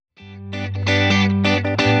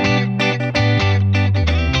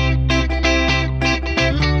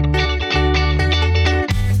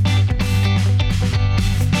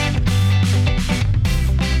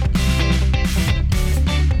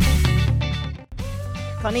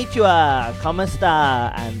Konnichiwa,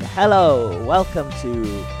 komasta, and hello. Welcome to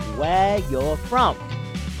Where You're From,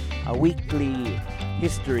 a weekly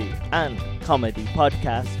history and comedy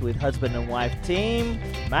podcast with husband and wife team.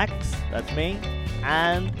 Max, that's me,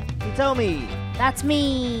 and Hitomi. That's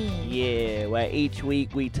me. Yeah, where each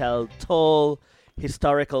week we tell tall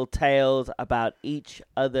historical tales about each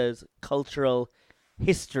other's cultural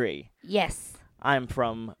history. Yes. I'm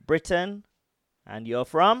from Britain, and you're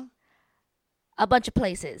from? A bunch of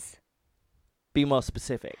places. Be more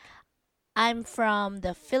specific. I'm from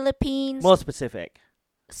the Philippines. More specific.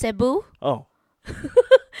 Cebu. Oh.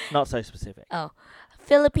 Not so specific. Oh.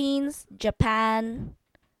 Philippines, Japan,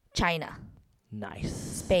 China, Nice.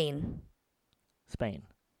 Spain. Spain.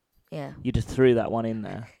 Yeah. You just threw that one in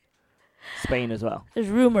there. Spain as well. There's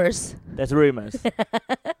rumors. There's rumours.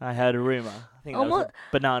 I heard a rumour. I think that was Almost-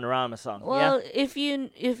 a Bananarama song. Well, if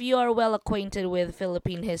you are well acquainted with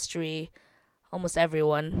Philippine history, almost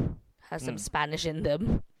everyone has some Spanish in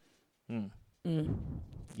them. Yeah?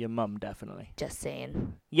 Your mum, definitely. Just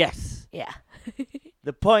saying. Yes. Yeah.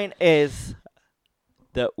 The point is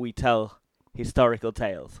that we tell historical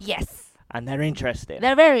tales. Yes. And they're interesting.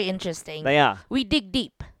 They're very interesting. They are. We dig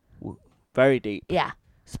deep. Very deep. Yeah.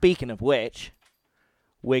 Speaking of which,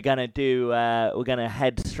 we're gonna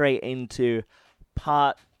head straight into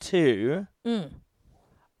part 2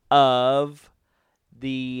 of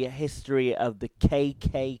the history of the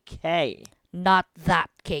KKK. Not that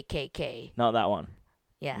KKK. Not that one.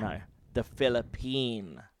 Yeah. No. The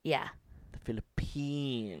Philippine. Yeah. The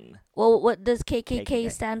Philippine. Well, what does KKK KKK.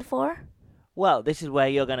 stand for? Well, this is where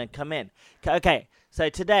you're gonna come in. Okay, so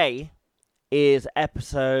today is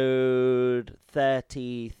episode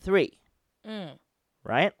 33.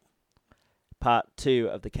 Right? Part 2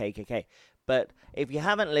 of the KKK. But if you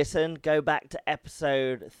haven't listened, go back to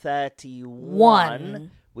episode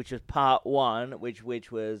 31, which was part 1,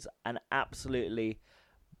 which was an absolutely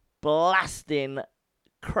blasting,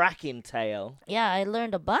 cracking tale. Yeah, I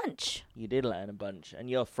learned a bunch. You did learn a bunch, and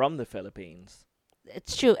you're from the Philippines.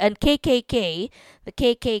 It's true. And the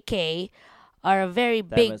KKK are a very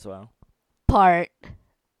Them big as well. part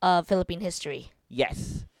of Philippine history.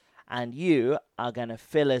 Yes. And you are going to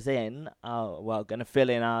fill us in, going to fill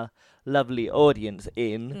in our lovely audience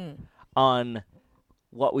in on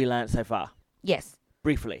what we learned so far. Yes.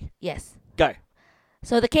 Briefly. Yes. Go.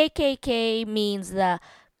 So the KKK means the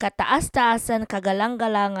Kataas-taasan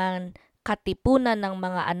Kagalang-galangan Katipunan ng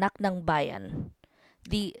mga anak ng bayan.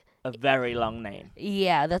 A very long name.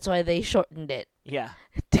 Yeah, that's why they shortened it Yeah.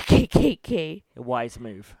 to KKK. A wise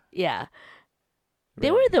move. Yeah. They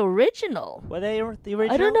Really. were the original. Were they the original?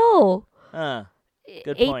 I don't know.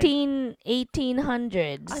 Good point.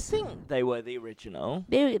 1800s. I think they were the original.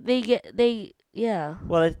 Yeah.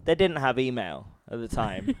 Well, they didn't have email at the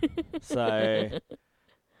time, so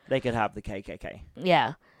they could have the KKK.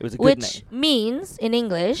 Yeah. It was a good Which name. means, in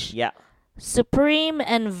English, Yeah. Supreme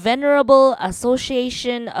and Venerable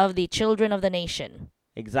Association of the Children of the Nation.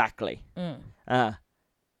 Exactly. Tell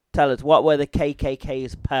us, what were the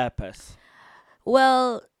KKK's purpose?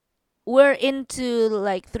 Well, we're into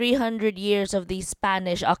like 300 years of the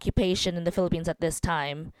Spanish occupation in the Philippines at this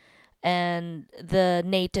time, and the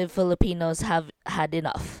native Filipinos have had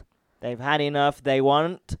enough. They've had enough. They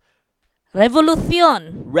want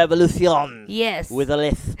Revolucion! revolution. Yes. With a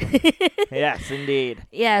lisp. Yes, indeed.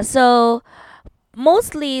 Yeah, so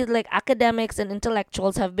mostly like academics and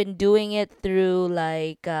intellectuals have been doing it through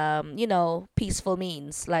like peaceful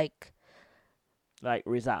means like Like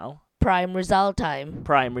Rizal. Prime Rizal time,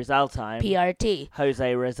 Prime Rizal time. PRT.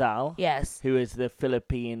 Jose Rizal. Yes. Who is the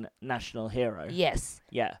Philippine national hero. Yes.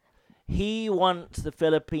 Yeah. He wants the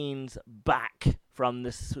Philippines back from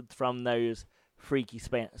those freaky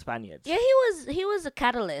Spaniards. Yeah, he was a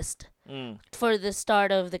catalyst for the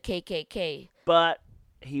start of the KKK. But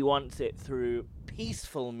he wants it through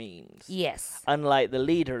peaceful means. Yes. Unlike the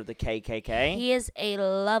leader of the KKK. He is a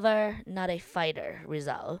lover, not a fighter,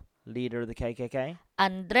 Rizal. Leader of the KKK?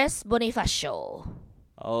 Andres Bonifacio.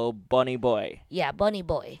 Oh, Bonnie Boy. Yeah, Bonnie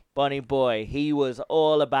Boy. Bonnie Boy. He was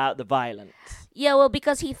all about the violence. Yeah, well,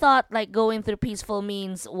 because he thought like going through peaceful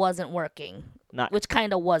means wasn't working. Which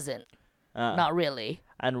kind of wasn't. Not really.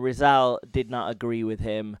 And Rizal did not agree with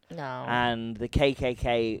him. No. And the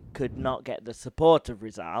KKK could not get the support of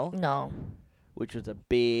Rizal. No. Which was a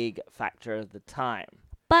big factor at the time.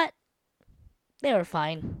 But they were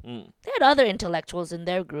fine. They had other intellectuals in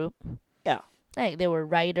their group. Yeah. Like they were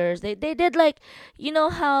writers. They did like, you know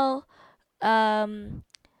how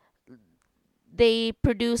they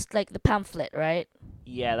produced like the pamphlet, right?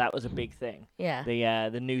 Yeah, that was a big thing. Yeah.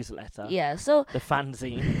 The newsletter. Yeah. So the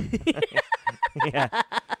fanzine. Yeah.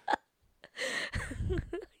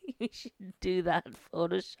 We should do that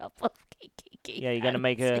Photoshop of KKK. Yeah, you're gonna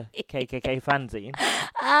make a KKK fanzine.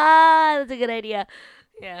 That's a good idea.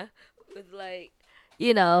 Yeah, with like,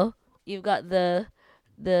 you know, you've got the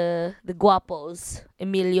guapos,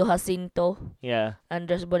 Emilio Jacinto, Yeah,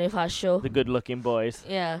 Andres Bonifacio. the good-looking boys.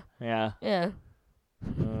 Yeah, Yeah. yeah,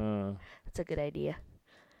 Mm, that's a good idea.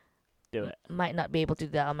 do it. Might not be able to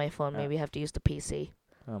do that on my phone. Maybe have to use the PC.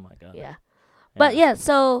 Oh my god. Yeah. But yeah,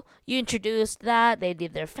 so you introduced that. They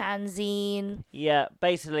did their fanzine. Yeah,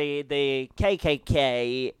 basically the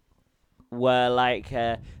KKK were like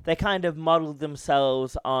they kind of modeled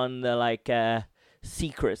themselves on the like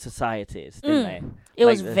secret societies, didn't they? It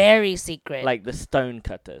Like was the- very secret. Like the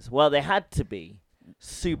stonecutters. Well, they had to be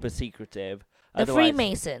super secretive. the Otherwise,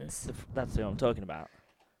 Freemasons. that's what I'm talking about.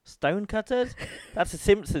 Stonecutters? That's the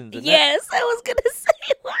Simpsons, isn't it? Yes, I was gonna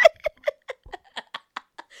say what?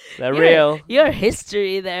 They're Your- real. Your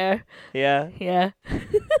history there. Yeah. Yeah.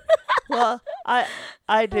 Well,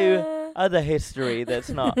 I do other history that's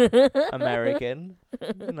not American.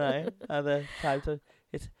 No, other types of.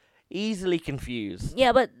 It's easily confused.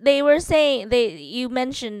 Yeah, but they were saying you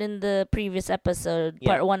mentioned in the previous episode, Yeah.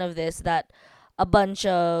 part 1 of this, that a bunch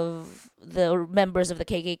of the members of the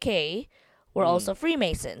KKK were also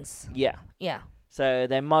Freemasons. Yeah. Yeah. So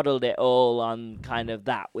they modeled it all on kind of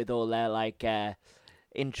that with all their like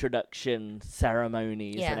introduction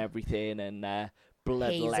ceremonies Yeah. and everything and Hazing.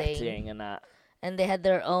 bloodletting and that. And they had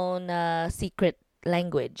their own secret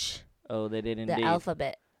language, Oh, they did the indeed.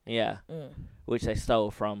 alphabet. Yeah, Mm. which they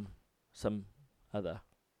stole from some other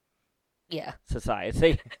Yeah.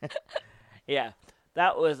 society. Yeah,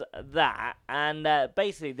 that was that. And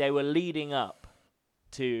basically they were leading up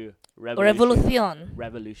to Revolution.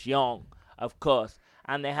 Revolution, of course.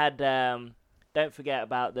 And they had, don't forget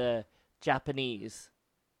about the Japanese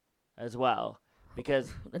as well,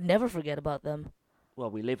 because, Never forget about them. well,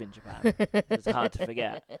 we live in Japan. It's hard to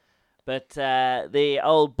forget. But the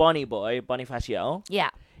old Bonnie boy, Bonifacio, Yeah.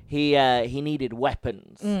 he needed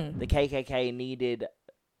weapons. Mm. The KKK needed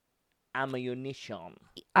ammunition,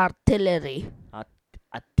 Artillery.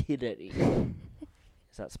 artillery.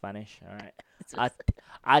 Is that Spanish? All right.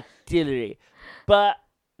 Artillery. But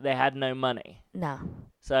they had no money. No.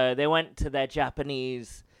 So they went to their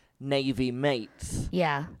Japanese Navy mates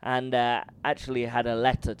Yeah. and actually had a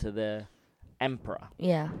letter to the emperor.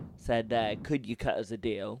 Yeah. Said, could you cut us a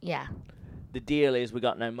deal? Yeah. The deal is we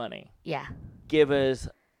got no money. Yeah. Give us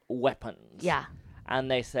weapons. Yeah.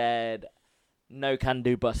 And they said, no can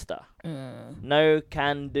do Buster. Mm. No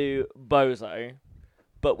can do Bozo.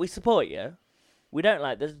 But we support you. We don't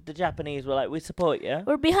like the Japanese were like, we support you.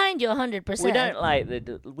 We're behind you 100%.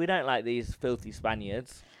 We don't like these filthy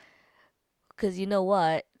Spaniards. Because you know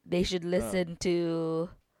what? They should listen to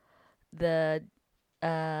the,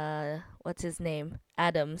 what's his name?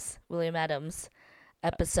 William Adams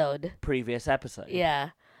episode. Previous episode. Yeah.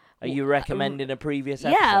 Are you recommending a previous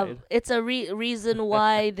Yeah, episode? it's a reason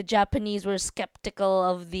why the Japanese were skeptical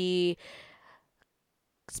of the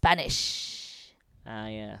Spanish. Ah,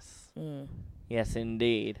 yes. Mm. Yes,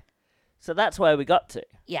 indeed. So that's where we got to.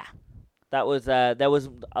 Yeah. That was there was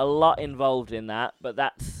a lot involved in that, but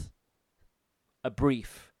that's a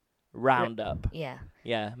brief roundup. Yeah.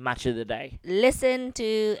 Yeah, match of the day. Listen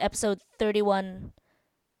to episode 31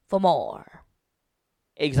 for more.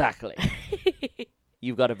 Exactly.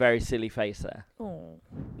 You've got a very silly face there. Oh,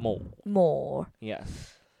 More. more.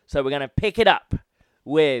 Yes. So we're going to pick it up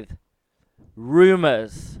with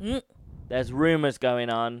rumors. Mm. There's rumors going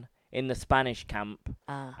on in the Spanish camp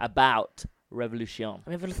about Revolution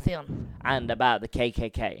Revolution. and about the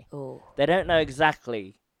KKK. Oh. They don't know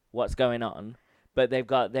exactly what's going on, but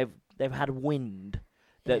they've had wind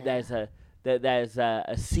that Yeah. there's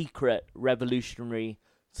a secret revolutionary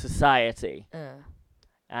society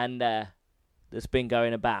and that's been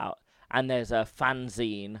going about, and there's a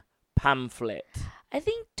fanzine pamphlet. I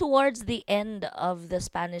think towards the end of the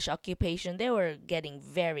Spanish occupation, they were getting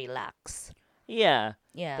very lax. Yeah,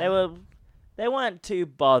 Yeah. they weren't too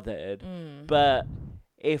bothered, Mm. but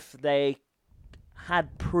if they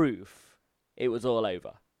had proof, it was all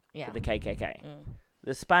over Yeah. for the KKK. Mm.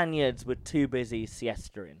 The Spaniards were too busy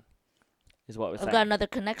siestaing, is what we're I've saying. got another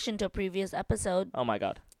connection to a previous episode. Oh my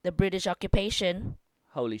god. The British occupation.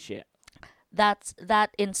 Holy shit.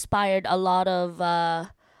 That inspired a lot of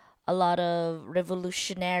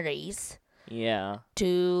revolutionaries Yeah.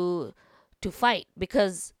 to fight,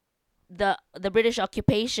 because the British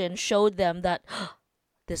occupation showed them that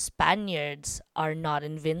the Spaniards are not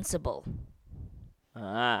invincible.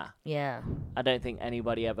 Ah. Yeah. I don't think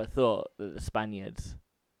anybody ever thought that the Spaniards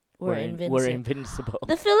were We're invincible. invincible.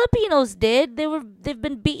 The Filipinos did. They've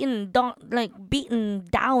been beaten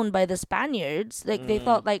down by the Spaniards. Like they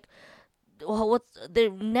thought like, well,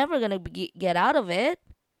 they're never gonna get out of it.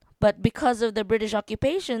 But because of the British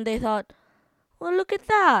occupation, they thought, well, look at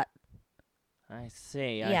that. I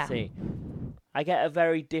see. Yeah. I see. I get a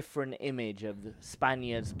very different image of the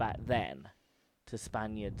Spaniards back then to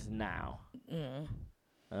Spaniards now. Mm.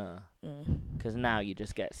 'Cause now you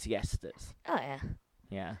just get siestas. Oh yeah.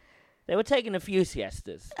 Yeah. They were taking a few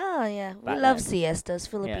siestas. Oh yeah. We Back love then. siestas,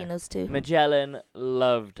 Filipinos too. Magellan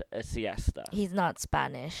loved a siesta. He's not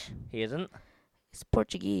Spanish. He isn't? He's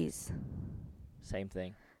Portuguese. Same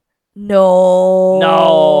thing. No.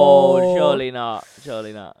 No, surely not.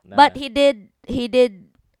 Surely not. No. But he did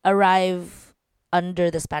arrive under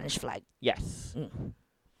the Spanish flag. Yes. Mm.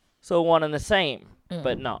 So one and the same,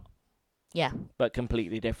 but Mm. not. Yeah. But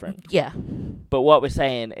completely different. Yeah. But what we're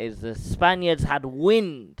saying is the Spaniards had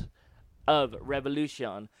wind of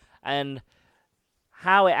revolution and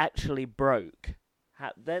how it actually broke.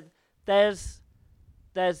 There's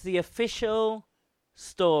the official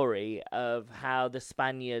story of how the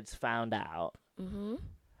Spaniards found out, Mhm.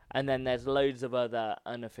 and then there's loads of other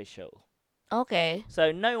unofficial. Okay.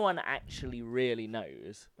 So no one actually really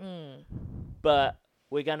knows, Mm. but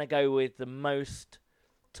we're going to go with the most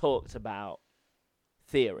talked about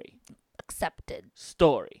theory, Accepted.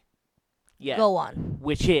 story. Yeah. Go on.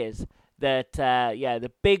 Which is that,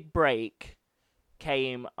 the big break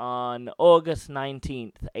came on August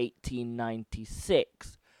 19th,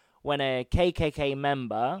 1896, when a KKK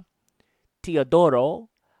member, Teodoro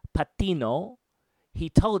Patino, he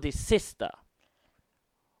told his sister,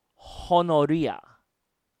 Honoria.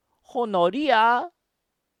 Honoria?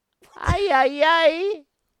 Ay, ay, ay.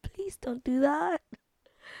 Please don't do that.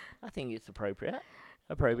 I think it's appropriate.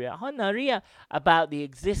 Honoria, about the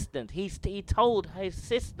existence. He told his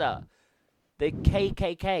sister, the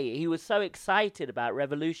KKK. He was so excited about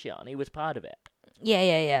revolution. He was part of it.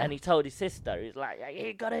 Yeah. And he told his sister, he's like,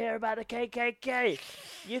 you gotta hear about the KKK.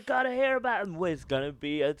 You gotta hear about them. Well, it's gonna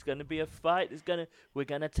be a fight. We're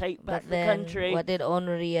gonna take back But the then, country. what did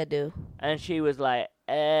Honoria do? And she was like,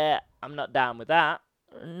 I'm not down with that.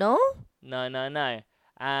 No? No.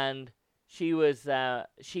 And she was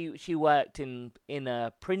she worked in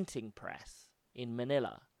a printing press in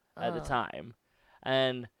Manila at the Oh. time,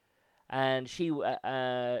 and she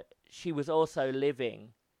was also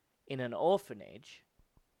living in an orphanage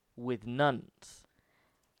with nuns.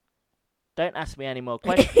 Don't ask me any more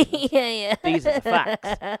questions. yeah. These are the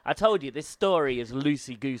facts. I told you this story is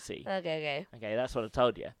loosey goosey. Okay. Okay, that's what I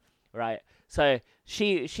told you, right? So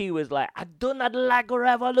she was like, I do not like a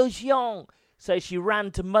revolution. So she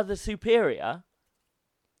ran to Mother Superior,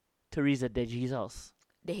 Teresa de Jesus,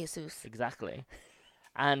 De Jesus. exactly,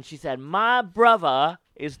 and she said, my brother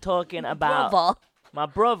is talking about Bravo. my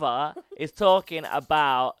brother is talking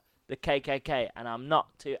about the KKK, and I'm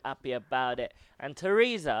not too happy about it. And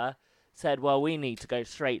Teresa said, well, we need to go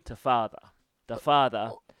straight to the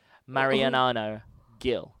father, Mariano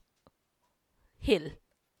Gil. Hill.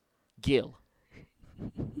 Gil.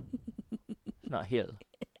 Not Hill.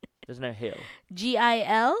 There's no Hill.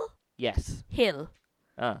 Gil? Yes. Hill.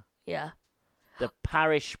 The Yeah.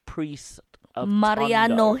 parish priest of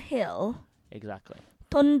Mariano Tondo. Hill. Exactly.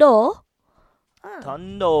 Tondo. Ah.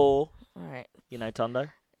 Tondo. Alright. You know Tondo?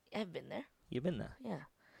 I've been there. You've been there. Yeah.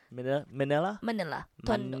 Manila? Manila.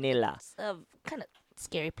 Tondo. Manila. It's a kind of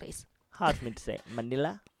scary place. Hard for me to say.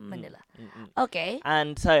 Manila? Manila. Mm-mm. Okay.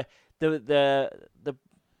 And so the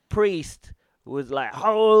priest was like,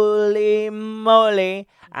 holy moly,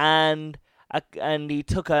 and he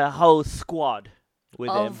took a whole squad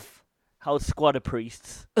with him, whole squad of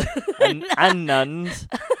priests and nuns,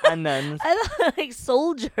 I thought like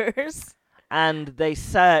soldiers. and they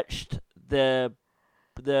searched the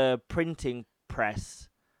printing press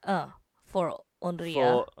For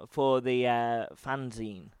Onria. for the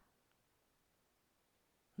fanzine.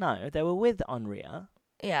 No, they were with Onria.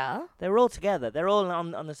 Yeah. They were all together. They're all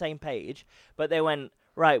on the same page. But they went,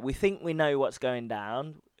 right, we think we know what's going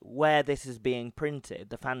down, where this is being printed,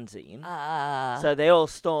 the fanzine. So they all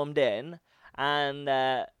stormed in, and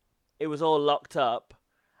it was all locked up.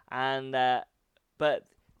 And but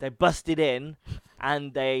they busted in,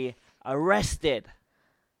 and they arrested,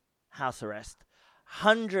 house arrest,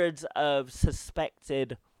 hundreds of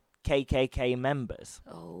suspected KKK members.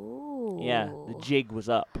 Oh. Yeah, the jig was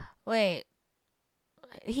up. Wait.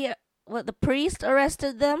 The priest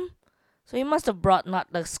arrested them? So he must have brought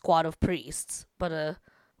not the squad of priests, but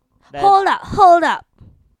Hold up.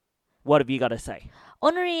 What have you got to say?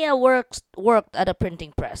 Honoria worked at a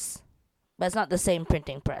printing press. But it's not the same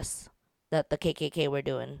printing press that the KKK were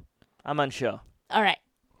doing. I'm unsure. All right.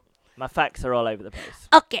 My facts are all over the place,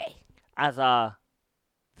 Okay. as are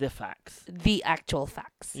the facts. The actual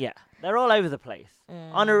facts. Yeah, they're all over the place.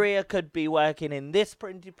 Mm. Honoria could be working in this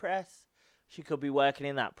printing press. She could be working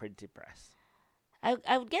in that printing press.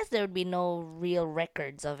 I would guess there would be no real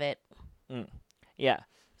records of it. Yeah.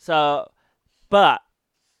 So, but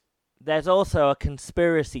there's also a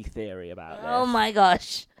conspiracy theory about this. Oh my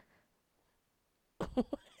gosh.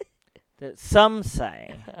 That some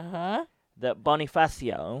say Uh-huh. that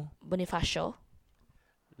Bonifacio.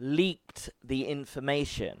 leaked the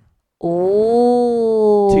information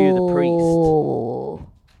Oh. To the priest.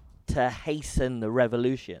 To hasten the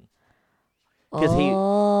revolution. Because he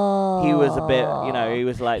was a bit, he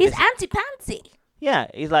was like... He's anti-pansy. Yeah,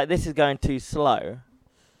 he's like, this is going too slow.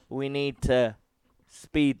 We need to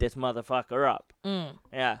speed this motherfucker up.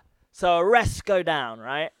 Yeah. So arrests go down,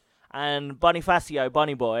 right? And Bonifacio,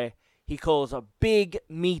 Bonnie Boy, he calls a big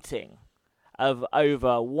meeting of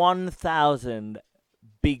over 1,000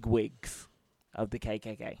 bigwigs of the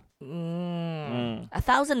KKK.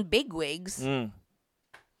 1,000 bigwigs.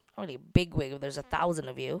 Only bigwig if there's 1,000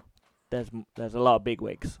 of you. There's a lot of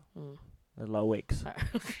bigwigs. There's a lot of wigs.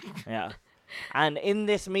 Yeah. And in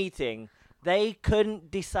this meeting, they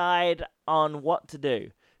couldn't decide on what to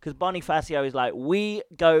do. Because Bonifacio is like, we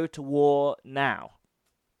go to war now.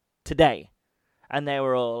 Today. And they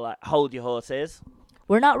were all like, hold your horses.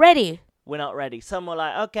 We're not ready. We're not ready. Some were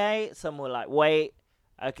like, okay. Some were like, wait.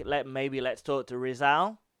 Okay, let's talk to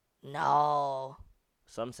Rizal. No.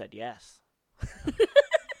 Some said yes.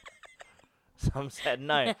 Some said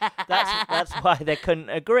no. That's why they couldn't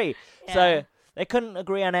agree. Yeah. So they couldn't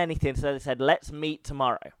agree on anything. So they said, let's meet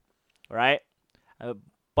tomorrow. Right?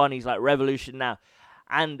 Bonnie's like, revolution now.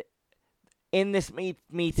 And in this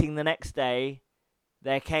meeting the next day,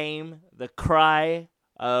 there came the cry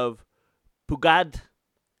of Pugad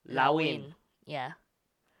Lawin. Yeah.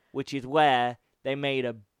 Which is where they made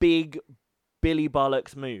a big Billy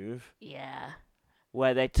Bollocks move. Yeah.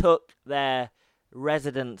 Where they took their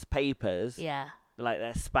residence papers. Yeah. Like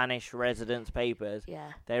their Spanish residence papers.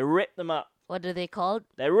 Yeah. They ripped them up. What are they called?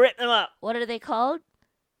 They ripped them up. What are they called?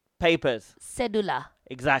 Papers. Cedula.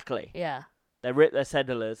 Exactly. Yeah. They ripped their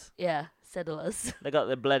cedulars. Yeah. Cedulas. They got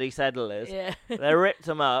the bloody cedulars. Yeah. They ripped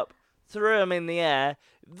them up, threw them in the air.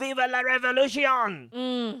 Viva la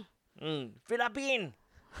revolution! Philippine!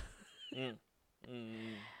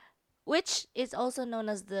 Which is also known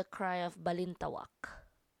as the cry of Balintawak.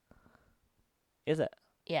 Is it?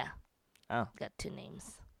 Yeah. Oh. Got two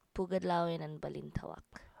names. Pugadlawin and Balintawak.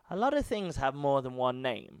 A lot of things have more than one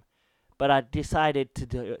name, but I decided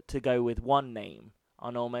to go with one name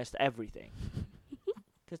on almost everything.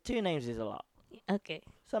 Because 2 names is a lot. Okay.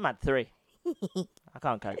 Some had 3. I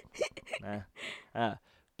can't cope. No.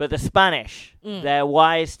 But the Spanish, they're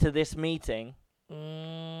wise to this meeting.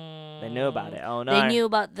 They knew about it. Oh no. They knew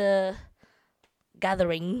about the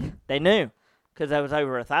gathering. They knew. Because there was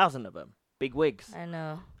over 1,000 of them. Big wigs. I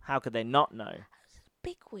know. How could they not know?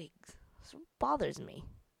 Big wigs. This bothers me.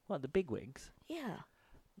 What, the big wigs? Yeah.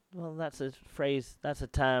 Well, that's a phrase, that's a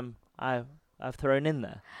term I've thrown in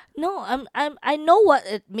there. No, I know what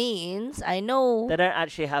it means. I know. They don't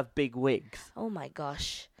actually have big wigs. Oh my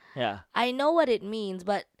gosh. Yeah. I know what it means,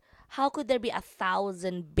 but how could there be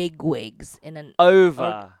 1,000 big wigs in an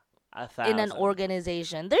Over 1,000. in an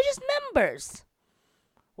organization? They're just members.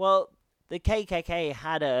 Well, the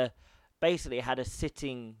KKK basically had a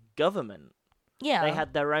sitting government. Yeah. They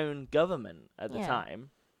had their own government at the Yeah.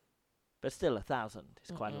 time. But still 1,000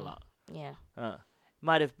 is quite a lot. Yeah.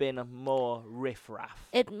 Might have been a more riff-raff.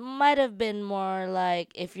 It might have been more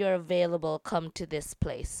like, if you're available, come to this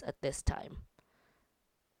place at this time.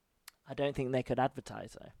 I don't think they could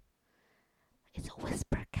advertise, though. It's a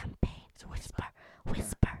whisper campaign. It's a whisper.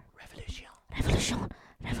 Whisper. Revolution. Revolution.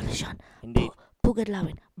 Revolution. Indeed.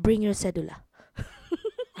 Pugadlawin, bring your cedula.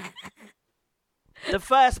 The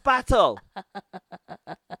first battle.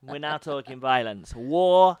 We're now talking violence.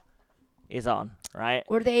 War is on, right?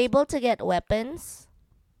 Were they able to get weapons?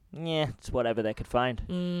 Yeah, it's whatever they could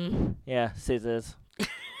find. Yeah, scissors,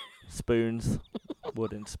 spoons,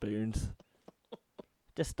 wooden spoons.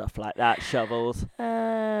 Just stuff like that. Shovels,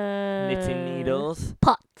 knitting needles,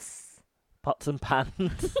 Pots. pots and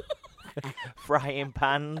pans. Frying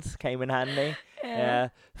pans came in handy. Yeah.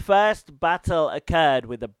 First battle occurred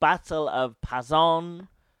with the Battle of Pasong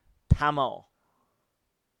Tamo.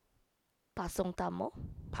 Pasong Tamo.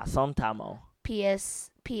 Pasong Tamo.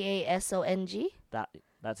 Pasong.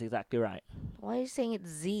 That's exactly right. Why are you saying it's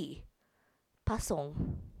Z?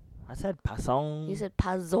 Pasong. I said Pasong. You said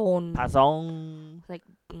Pazon. Pasong Like,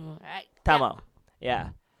 right. Tamo. Yeah.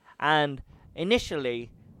 And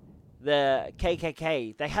initially, the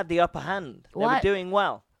KKK, they had the upper hand. They were What? doing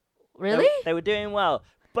well. Really? They were doing well.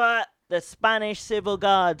 But the Spanish civil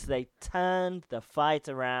guards, they turned the fight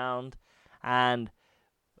around, and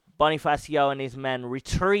Bonifacio and his men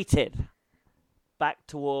retreated back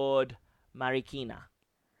toward Mariquina.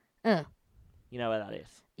 You know where that is?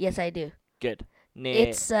 Yes, I do. Good. Near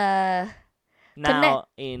It's now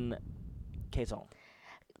in Quezon.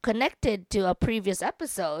 connected to a previous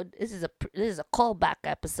episode. This is a callback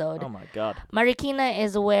episode. Oh my God. Marikina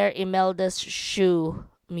is where Imelda's shoe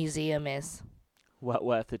museum is. What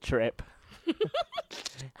worth a trip?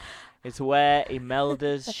 It's where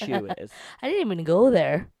Imelda's shoe is. I didn't even go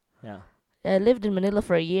there. Yeah. I lived in Manila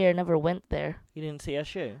for a year, never went there. You didn't see her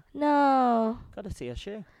shoe? No. Gotta see her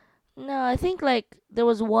shoe. No, I think like there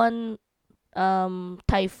was one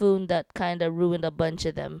typhoon that kind of ruined a bunch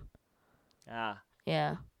of them. Ah.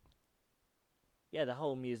 Yeah. Yeah, the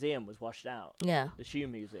whole museum was washed out. Yeah. The shoe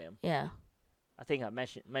museum. Yeah. I think I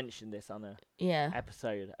mentioned this on a Yeah.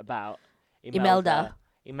 episode about Imelda.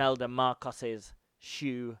 Imelda Marcos's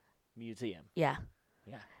shoe museum. Yeah.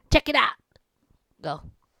 Yeah. Check it out. Go.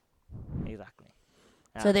 Exactly.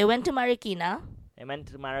 So they went to Marikina. They went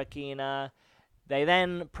to Marikina. They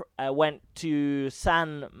then went to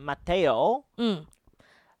San Mateo,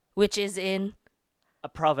 Which is in a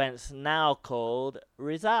province now called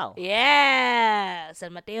Rizal. Yeah,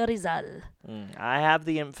 San Mateo Rizal. I have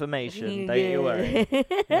the information, don't you worry.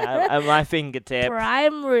 At my fingertips.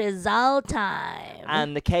 Prime Rizal time.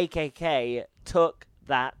 And the KKK took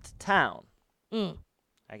that town.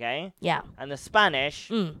 Okay? Yeah. And the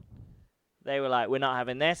Spanish, they were like, we're not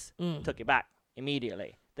having this. Took it back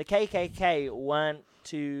immediately. The KKK weren't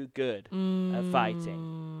too good at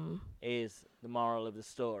fighting, is the moral of the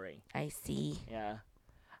story. I see. Yeah.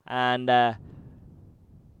 And they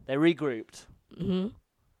regrouped.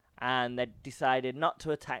 And they decided not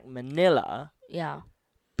to attack Manila. Yeah.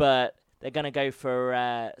 But they're going to go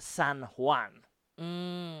for San Juan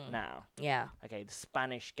now. Yeah. Okay, the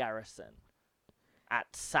Spanish garrison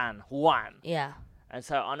at San Juan. Yeah. And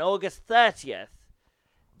so on August 30th,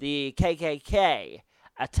 the KKK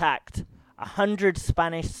attacked 100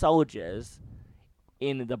 Spanish soldiers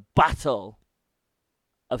in the Battle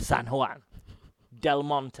of San Juan. Del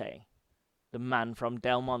Monte, the man from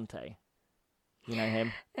Del Monte. You know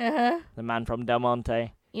him? Uh-huh. The man from Del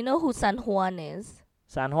Monte. You know who San Juan is?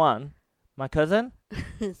 San Juan? My cousin?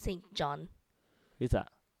 Saint John. Who's that?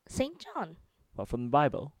 Saint John. What, from the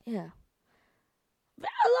Bible? Yeah. A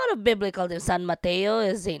lot of biblical names. San Mateo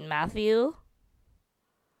is Saint Matthew.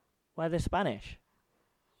 Why are they Spanish?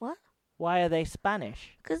 What? Why are they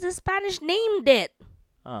Spanish? Because the Spanish named it.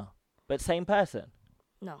 Oh, but same person?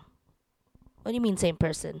 No. What do you mean same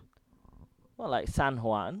person? Well, like San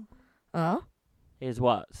Juan is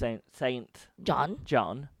what? Saint John.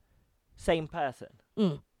 John. Same person.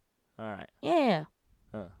 All right. Yeah.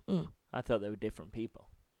 I thought they were different people.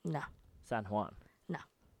 No. San Juan. No.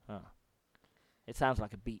 Oh. It sounds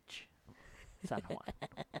like a beach. San Juan.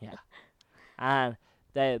 Yeah. And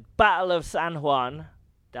the Battle of San Juan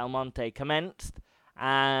del Monte commenced,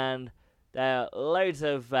 and loads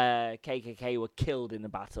of KKK were killed in the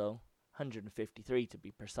battle. 153 to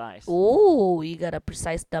be precise. Oh, you got a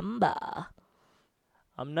precise number.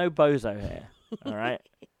 I'm no bozo here, all right?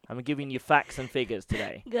 I'm giving you facts and figures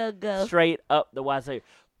today. Go. Straight up the wazoo.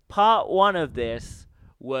 Part one of this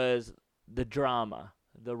was the drama,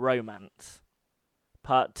 the romance.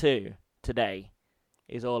 Part two today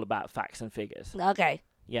is all about facts and figures. Okay.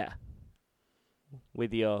 Yeah.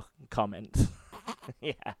 With your comments.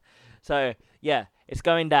 Yeah. So, yeah, it's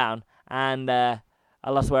going down, and I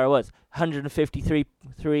lost where I was.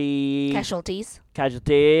 153 casualties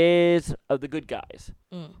of the good guys.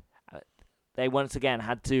 They once again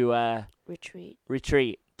had to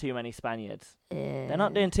retreat. Too many Spaniards. They're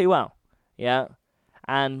not doing too well. Yeah.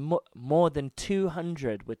 And more than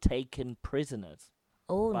 200 were taken prisoners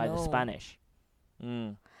by the Spanish.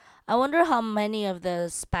 I wonder how many of the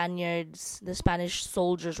Spanish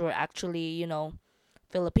soldiers were actually,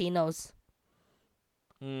 Filipinos.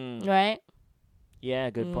 Right?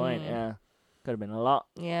 Yeah, good point. Yeah. Could have been a lot.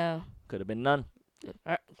 Yeah. Could have been none.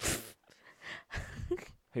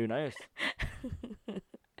 Who knows?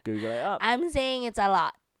 Google it up. I'm saying it's a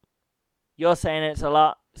lot. You're saying it's a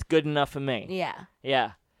lot. It's good enough for me. Yeah.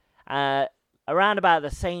 Yeah. Around about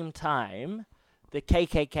the same time, the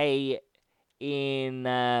KKK in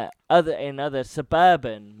other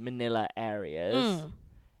suburban Manila areas,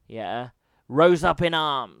 rose up in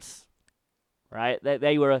arms. Right?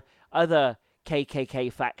 They were other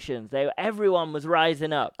KKK factions. Everyone was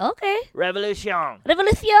rising up. Okay. Revolution.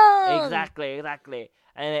 Revolution. Exactly.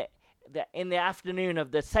 And in the afternoon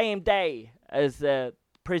of the same day as the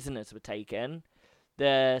prisoners were taken,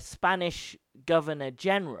 the Spanish Governor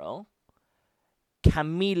General,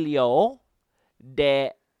 Camilo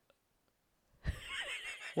de...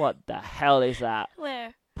 What the hell is that?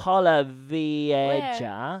 Where?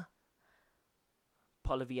 Polavieja.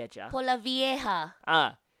 Polavieja.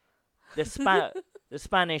 The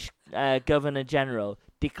Spanish Governor General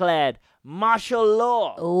declared martial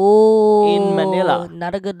law Oh. in Manila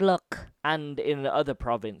Not a good look. and in the other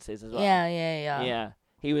provinces as well. Yeah. Yeah.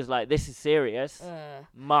 He was like, this is serious.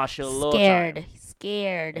 Martial law time.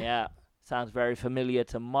 Scared. Yeah. Sounds very familiar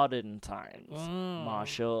to modern times.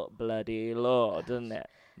 Martial bloody law, doesn't it?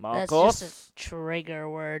 Marcos. That's just a trigger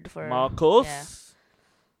word for... Marcos.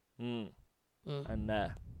 And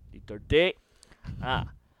Duterte.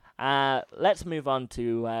 Let's move on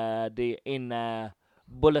to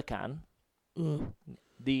Bulacan.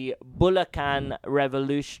 The Bulacan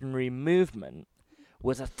Revolutionary Movement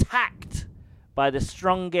was attacked by the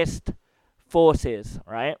strongest forces,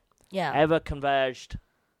 right? Yeah. Ever converged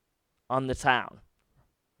on the town,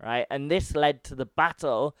 right? And this led to the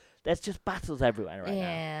battle. There's just battles everywhere right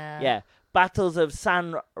now. Yeah. Battles of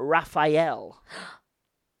San Rafael.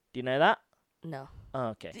 Do you know that? No. Oh,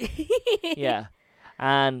 okay. Yeah.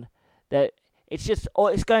 And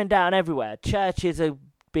it's going down everywhere. Churches are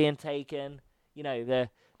being taken. You know, the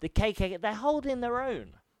KKK, they're holding their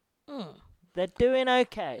own. They're doing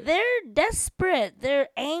okay. They're desperate. They're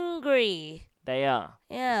angry. They are.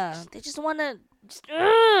 Yeah. They just want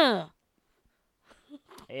to...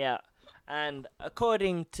 Yeah. And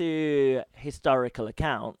according to historical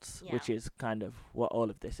accounts, Yeah. which is kind of what all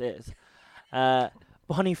of this is,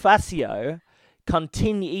 Bonifacio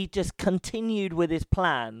he just continued with his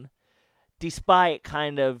plan despite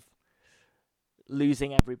kind of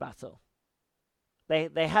losing every battle.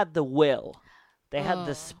 They had the will. They had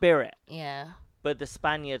the spirit. Yeah. But the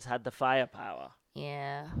Spaniards had the firepower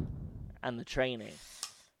Yeah. and the training.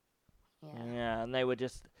 Yeah, and they were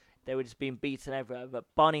just being beaten everywhere. But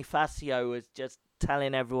Bonifacio was just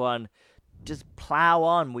telling everyone, just plow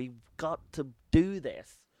on. We've got to do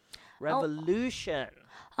this. Revolution.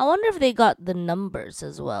 I wonder if they got the numbers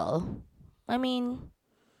as well. I mean,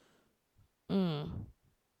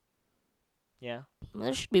 Yeah.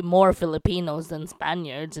 there should be more Filipinos than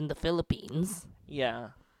Spaniards in the Philippines. Yeah.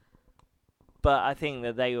 But I think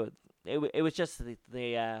that they were. It was just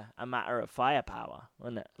a matter of firepower,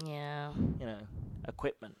 wasn't it? Yeah. You know,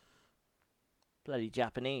 equipment. Bloody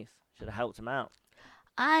Japanese should have helped them out,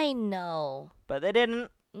 I know. but they didn't.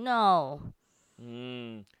 No.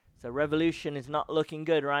 So revolution is not looking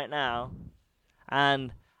good right now.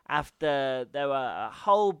 And after there were a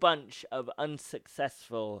whole bunch of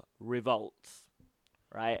unsuccessful revolts,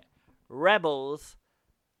 right? Rebels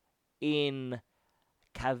in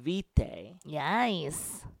Cavite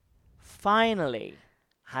Yes. finally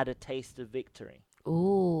had a taste of victory.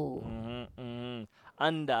 Ooh.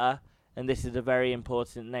 Under, and this is a very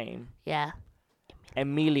important name, Yeah.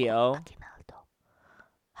 Emilio. Aguinaldo.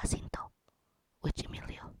 Jacinto. Which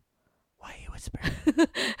Emilio? Why are you whispering?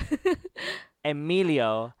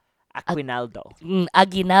 Emilio Aguinaldo.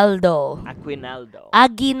 Aguinaldo. Aguinaldo.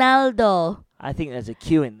 Aguinaldo. I think there's a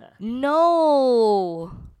Q in there.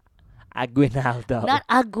 No. Aguinaldo. Not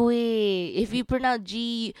Agui. If you pronounce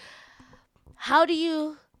G... How do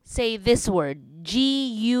you say this word?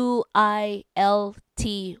 Guilty.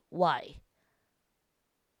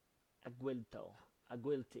 Aguilto.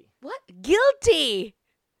 Aguilti. What? Guilty.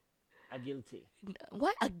 Aguilti.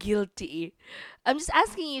 What a guilty? I'm just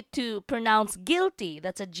asking you to pronounce guilty.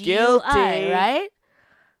 That's a G-U-I, Guilty. right?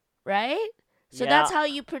 Right? So Yeah. that's how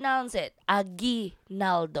you pronounce it.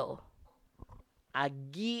 Aguinaldo.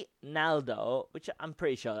 Aguinaldo, which I'm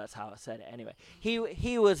pretty sure that's how I said it anyway.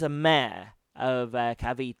 He was a mayor of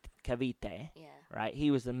Cavite, Yeah. right?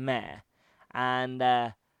 He was the mayor. And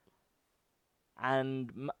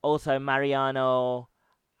also Mariano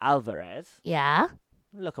Alvarez. Yeah.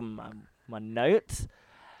 Look at my notes.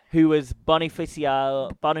 Who was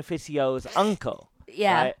Bonificio's uncle.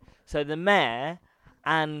 Yeah. Right? So the mayor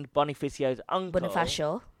and Bonificio's uncle.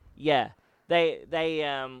 Bonifacio. Yeah. They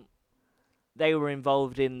were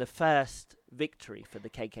involved in the first victory for the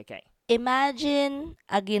KKK. Imagine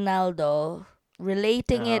Aguinaldo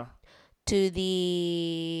relating it to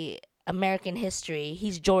the American history.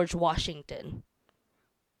 He's George Washington.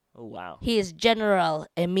 Oh, wow. He is General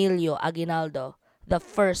Emilio Aguinaldo, the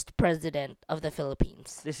first president of the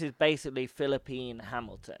Philippines. This is basically Philippine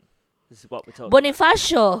Hamilton. This is what we're talking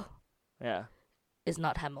Bonifacio Yeah. is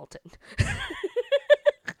not Hamilton.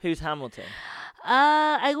 Who's Hamilton?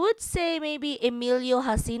 I would say maybe Emilio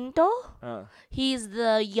Jacinto. Oh. He's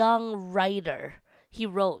the young writer. He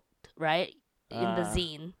wrote, right? In the Ah.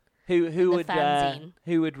 zine. Who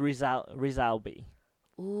the would Rizal be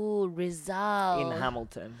Ooh, Rizal. in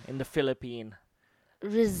Hamilton, in the Philippine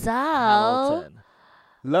Rizal. Hamilton?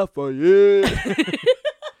 Lafayette.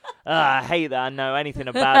 I hate that I know anything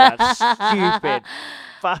about that stupid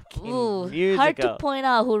fucking Ooh, musical. hard to point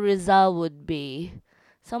out who Rizal would be.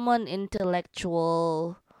 Someone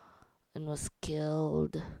intellectual and was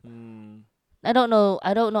killed. I don't know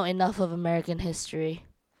enough of American history.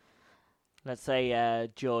 Let's say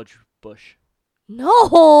George Bush.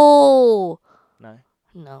 No.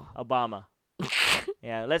 No. Obama.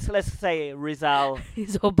 Yeah, let's say Rizal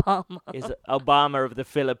He's Obama. is Obama of the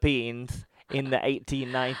Philippines in the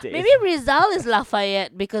 1890s. Maybe Rizal is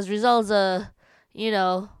Lafayette because Rizal's a,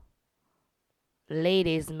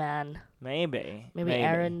 ladies man. Maybe.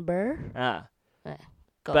 Aaron Burr.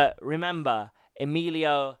 Go. But remember,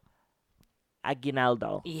 Emilio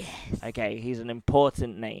Aguinaldo. Yes. Okay, he's an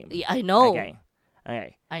important name. Yeah, I know. Okay.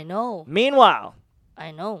 I know. Meanwhile.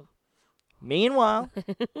 I know.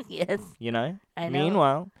 Yes. You know. I know.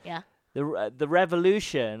 Meanwhile. Yeah. The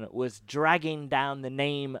revolution was dragging down the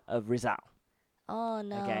name of Rizal. Oh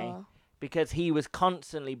no. Okay. Because he was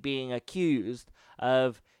constantly being accused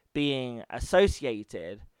of being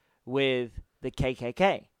associated with the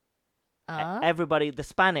KKK. Everybody, the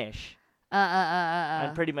Spanish,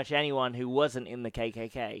 and pretty much anyone who wasn't in the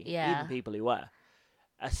KKK, even people who were,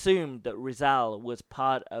 assumed that Rizal was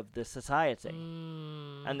part of the society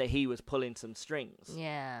and that he was pulling some strings.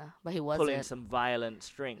 Yeah, but he wasn't. Pulling some violent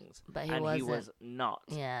strings. But he and wasn't. he was not.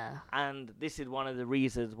 Yeah. And this is one of the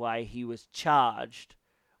reasons why he was charged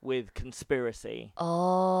with conspiracy.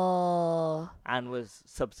 Oh. And was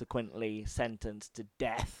subsequently sentenced to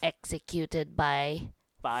death. Executed by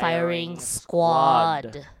firing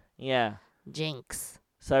squad. Yeah. Jinx.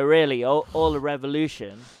 So really, all the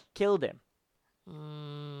revolution killed him.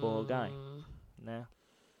 Poor guy. No.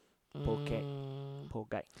 Poor kid. Poor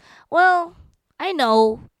guy. Well, I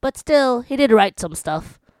know, but still, he did write some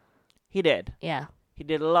stuff. He did. Yeah. He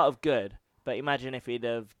did a lot of good, but imagine if he'd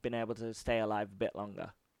have been able to stay alive a bit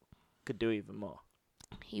longer. Could do even more.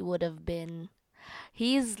 He would have been...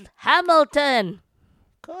 He's Hamilton!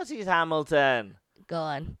 Of course he's Hamilton. Go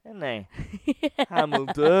on. Isn't he?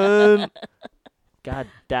 Hamilton. God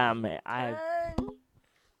damn it.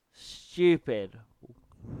 Stupid,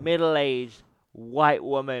 middle-aged, white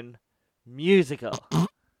woman musical.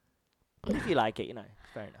 But if you like it,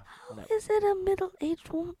 fair enough. How is it a middle-aged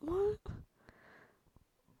woman?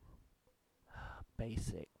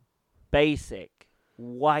 Basic,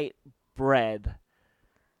 white bread,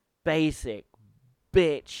 basic,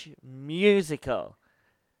 bitch musical.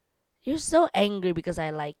 You're so angry because I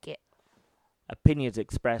like it. Opinions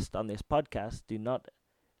expressed on this podcast do not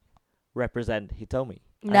represent Hitomi.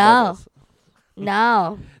 No.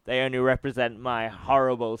 No. They only represent my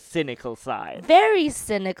horrible, cynical side. Very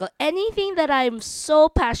cynical. Anything that I'm so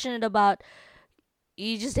passionate about,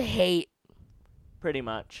 you just hate. Pretty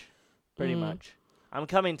much. I'm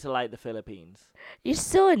coming to like the Philippines. You're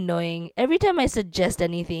so annoying. Every time I suggest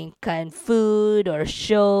anything, kind of food or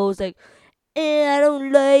shows, like, I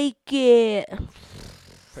don't like it.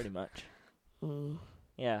 Pretty much.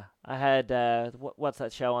 Yeah, I heard, what's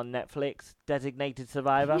that show on Netflix? Designated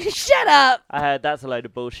Survivor? Shut up! I heard that's a load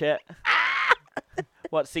of bullshit.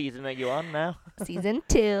 What season are you on now? Season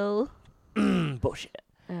 2. Bullshit.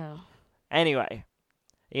 Oh. Anyway,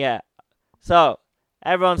 yeah. So,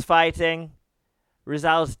 everyone's fighting.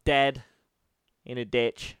 Rizal's dead in a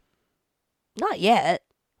ditch. Not yet.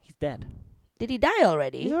 He's dead. Did he die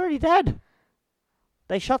already? He's already dead.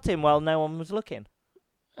 They shot him while no one was looking.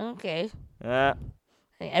 Okay. Yeah.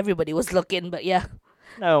 Everybody was looking, but yeah.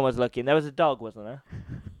 No one was looking. There was a dog, wasn't there?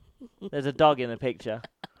 There's a dog in the picture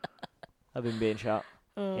of him being shot.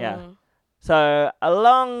 Yeah. So,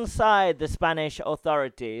 alongside the Spanish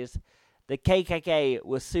authorities, the KKK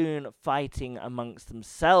were soon fighting amongst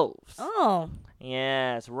themselves. Oh.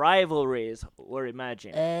 Yes, rivalries were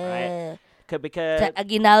emerging, right? Because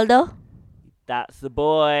Aguinaldo? that's the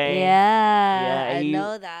boy. Yeah, I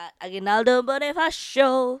know that. Aguinaldo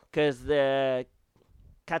Bonifacio. Because the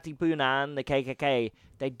Katipunan, the KKK,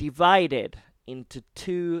 they divided into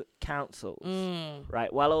two councils,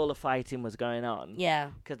 right, while all the fighting was going on.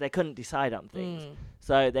 Yeah. Because they couldn't decide on things.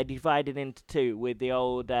 So they divided into two with the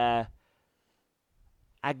old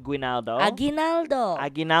Aguinaldo.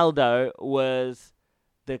 Aguinaldo was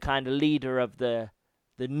the kind of leader of the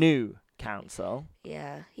new council.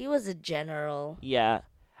 Yeah, he was a general. Yeah,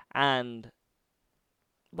 and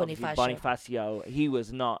Bonifacio, he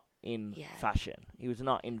was not in Yeah. fashion. He was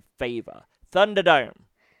not in favor. Thunderdome.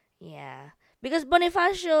 Yeah. Because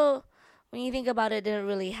Bonifacio, when you think about it, didn't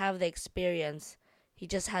really have the experience. He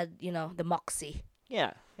just had, the moxie.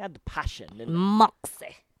 Yeah, he had the passion, didn't he?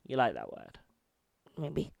 Moxie. You like that word?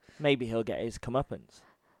 Maybe. Maybe he'll get his comeuppance.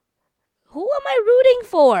 Who am I rooting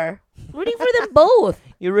for? Rooting for them both.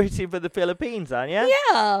 You're rooting for the Philippines, aren't you?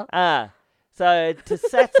 Yeah. So to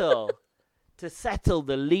settle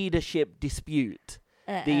the leadership dispute,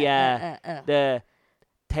 the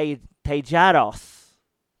Tejaros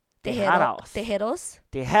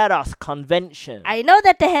Tejeros Convention I know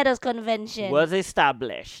that Tejeros Convention. was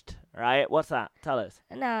established. Right? What's that? Tell us.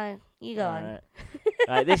 No, you go on. Right.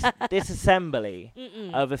 Right, this assembly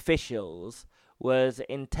of officials was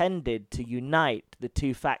intended to unite the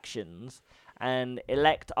two factions and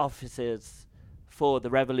elect officers for the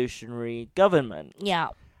revolutionary government. Yeah.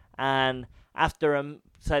 And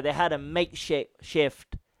so they had a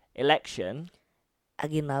makeshift election.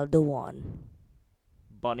 Aguinaldo won.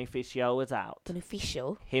 Bonifacio was out.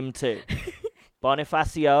 Bonifacio? Him too.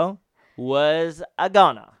 Bonifacio was a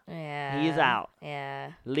goner. Yeah. He's out.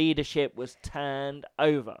 Yeah. Leadership was turned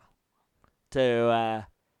over to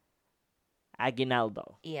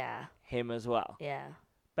Aguinaldo. Yeah. Him as well. Yeah.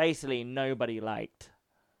 Basically, nobody liked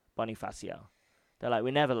Bonifacio. They're like,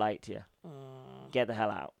 we never liked you. Get the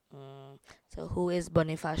hell out. So who is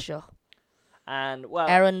Bonifacio? And, well,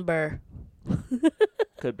 Aaron Burr.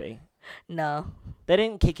 could be. No. They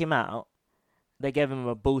didn't kick him out. They gave him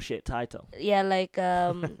a bullshit title. Yeah, like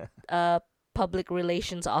public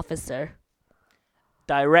relations officer.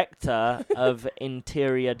 Director of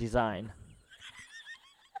Interior Design.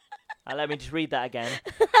 Let me just read that again.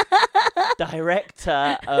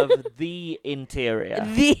 Director of the Interior.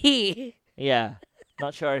 The. Yeah.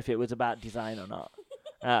 Not sure if it was about design or not.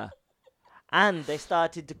 And they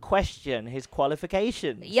started to question his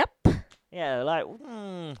qualifications. Yep. Yeah, like,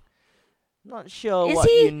 not sure Is what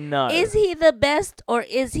he- you know. Is he the best or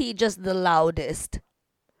is he just the loudest?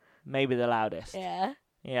 Maybe the loudest. Yeah.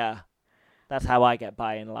 Yeah. That's how I get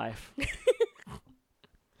by in life.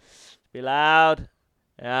 Be loud.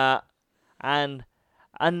 Yeah. And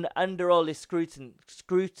under all this scrutiny.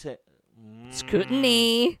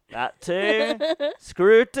 That too.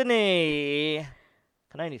 Scrutiny.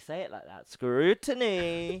 Can only say it like that.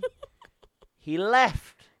 Scrutiny. He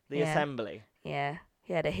left the Yeah. assembly. Yeah.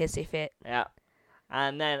 He had a hissy fit. Yeah.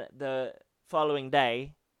 And then the following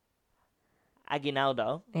day,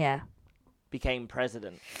 Aguinaldo Yeah. became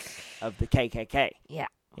president of the KKK. Yeah.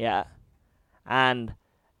 Yeah. And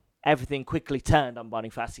everything quickly turned on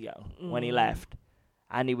Bonifacio when he left.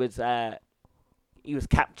 And he was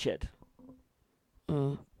captured,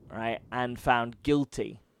 right? And found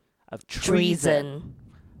guilty of treason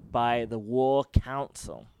by the War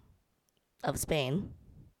Council. Of Spain.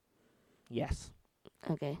 Yes,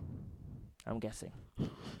 Okay. I'm guessing.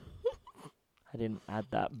 I didn't add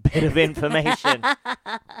that bit of information.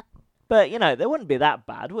 But, they wouldn't be that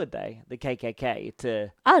bad, would they? The KKK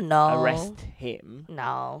to Oh no. arrest him.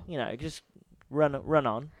 No. Just run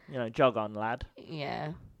on. Jog on, lad.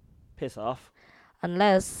 Yeah. Piss off.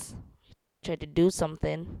 Unless try to do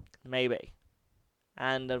something. Maybe.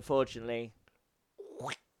 And unfortunately,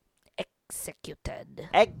 Executed.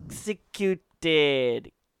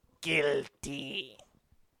 executed. Guilty.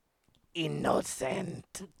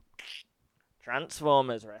 Innocent.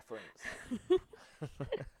 Transformers reference.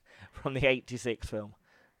 From the 86 film.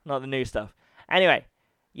 Not the new stuff. Anyway,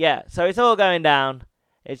 yeah, so it's all going down.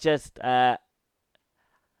 It's just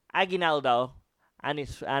Aguinaldo and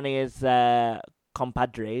his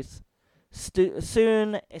compadres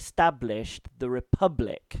soon established the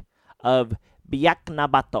Republic of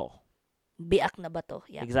Biaknabato. Biaknabato.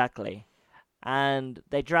 Yeah. Exactly. And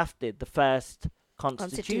they drafted the first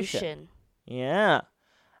constitution. Yeah.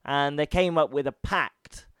 And they came up with a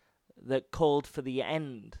pact that called for the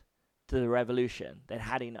end to the revolution. They'd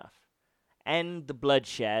had enough. End the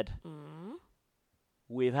bloodshed.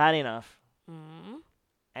 We've had enough.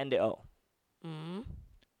 End it all.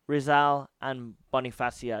 Rizal and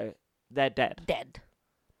Bonifacio, they're dead. Dead.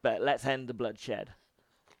 But let's end the bloodshed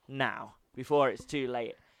now, before it's too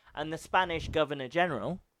late. And the Spanish Governor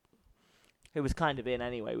General, who was kind of in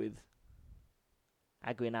anyway with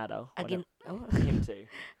Aguinaldo. Him too.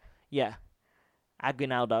 Yeah.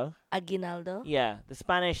 Aguinaldo. Aguinaldo. Yeah. The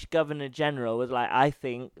Spanish Governor General was like, I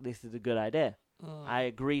think this is a good idea. Mm. I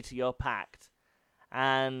agree to your pact.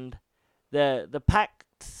 And the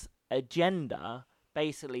pact's agenda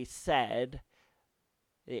basically said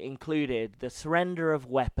it included the surrender of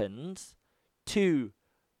weapons to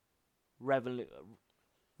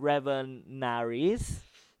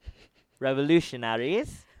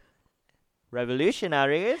revolutionaries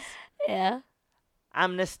revolutionaries, Yeah.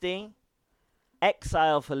 amnesty,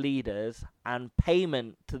 exile for leaders, and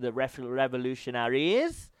payment to the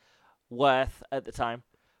revolutionaries worth, at the time,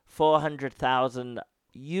 $400,000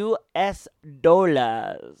 US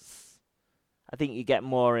dollars. I think you get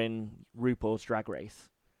more in RuPaul's Drag Race.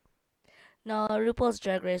 No, RuPaul's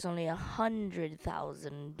Drag Race only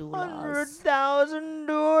 $100,000.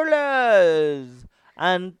 $100,000.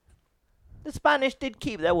 And the Spanish did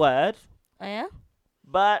keep their word, Oh, yeah?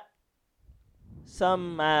 but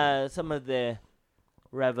some of the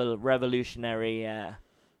revolutionary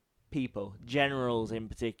people, generals in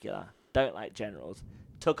particular, don't like generals,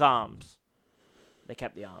 took arms. They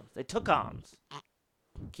kept the arms. They took arms.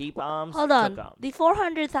 Keep arms. Hold took on. Arms. The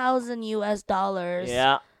 $400,000 US dollars.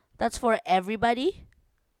 Yeah. That's for everybody?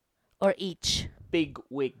 Or each? Big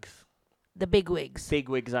wigs. The big wigs. Big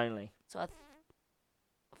wigs only. So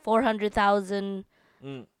 400,000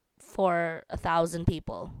 Mm, for 1,000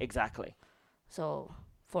 people. exactly. So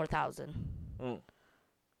 4,000. Mm.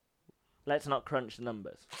 Let's not crunch the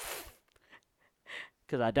numbers.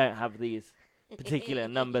 Because I don't have these particular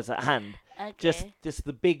numbers at hand. Okay. Just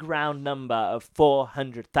the big round number of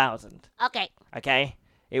 400,000. Okay. Okay?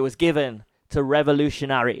 It was given to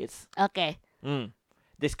revolutionaries. Okay.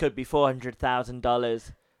 This could be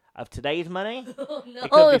 $400,000 of today's money. Oh, no. It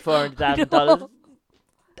could be $400,000 No.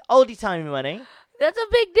 oldie timey money. That's a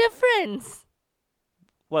big difference.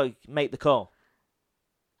 Well, make the call.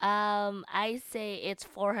 I say it's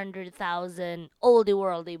 400,000 oldie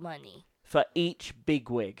worldy money. For each big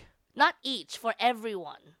wig. Not each, for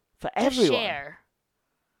everyone. For To everyone. share.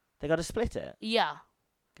 They got to split it. Yeah.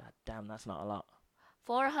 God damn, that's not a lot.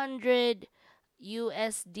 400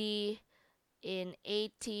 USD in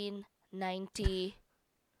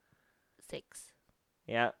 1896.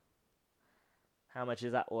 Yeah. How much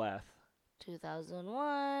is that worth?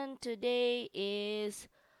 2001. Today is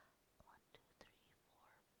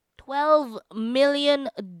 $12 million.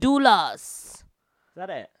 Is that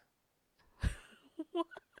it?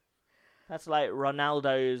 That's like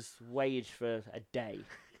Ronaldo's wage for a day.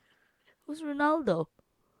 Who's Ronaldo?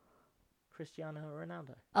 Cristiano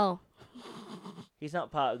Ronaldo. Oh. He's not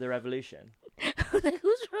part of the revolution.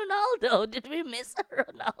 Who's Ronaldo? Did we miss a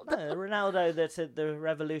Ronaldo? No, Ronaldo that's at the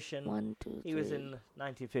revolution. 1, 2, He was 3. in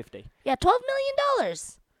 1950. Yeah, $12 million.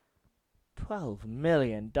 $12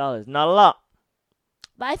 million. Not a lot.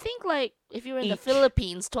 But I think, like, if you're in the Each.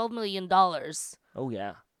 Philippines, $12 million. Oh,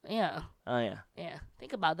 yeah. Yeah. Oh, yeah. Yeah.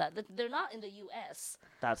 Think about that. They're not in the U.S.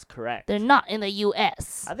 That's correct. They're not in the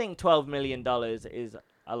U.S. I think $12 million is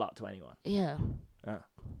a lot to anyone. Yeah.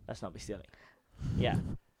 Let's not be silly. Yeah.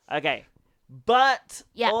 Okay. But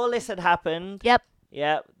Yeah. all this had happened. Yep.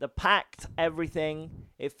 Yeah. The pact, everything.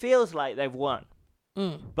 It feels like they've won.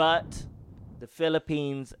 But the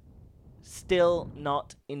Philippines still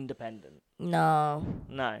not independent. No.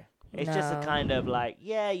 No. It's just a No. kind of like,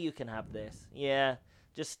 yeah, you can have this. Yeah.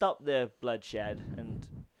 Just stop the bloodshed and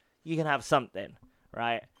you can have something,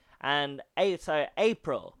 right? And so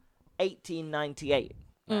April 1898,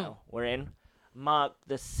 now we're in, marked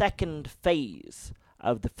the second phase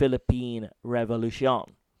of the Philippine Revolution,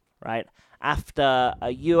 right? After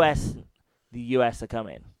the US are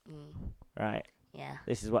coming, right? Yeah.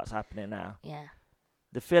 This is what's happening now. Yeah.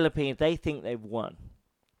 The Philippines, they think they've won.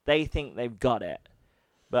 They think they've got it.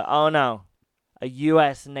 But oh no, a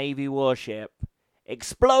US Navy warship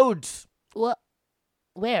explodes. What?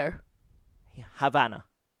 Where? Havana.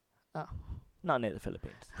 Oh. Not near the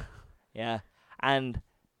Philippines. Yeah.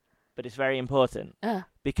 But it's very important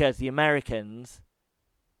because the Americans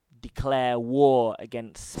declare war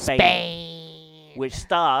against Spain. Which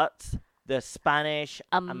starts the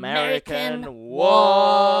Spanish-American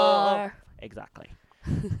War. Exactly.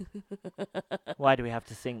 Why do we have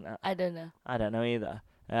to sing that? I don't know. I don't know either.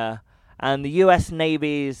 And the US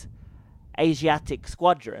Navy's Asiatic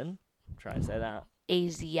Squadron, try and say that.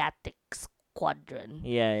 Asiatic Squadron.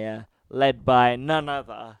 Yeah. Led by none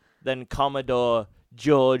other than Commodore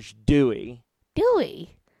George Dewey.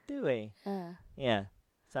 Dewey? Dewey? Yeah.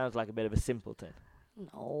 Sounds like a bit of a simpleton.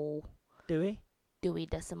 No. Dewey? Dewey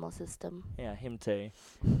Decimal System. Yeah, him too.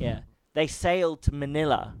 Yeah. They sailed to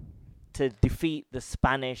Manila to defeat the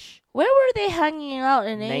Spanish Where were they hanging out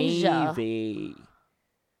in Asia? Navy.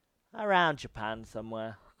 Around Japan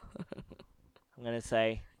somewhere. I'm going to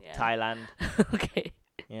say Thailand. Okay.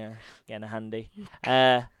 Yeah, getting a handy.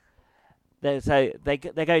 So they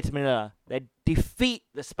go to Manila. They defeat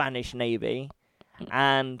the Spanish Navy,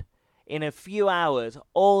 and in a few hours,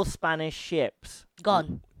 all Spanish ships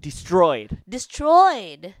Gone. destroyed.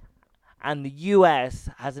 Destroyed. and the US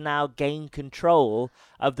has now gained control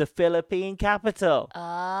of the Philippine capital.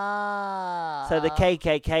 Ah. So the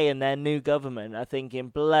KKK and their new government are thinking,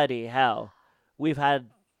 bloody hell, we've had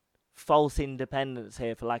false independence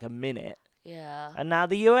here for like a minute, Yeah. and now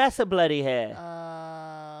the US are bloody here.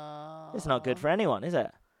 It's not Oh. good for anyone, is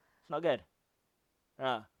it? It's not good.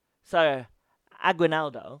 So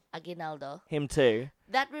Aguinaldo, Aguinaldo. him too.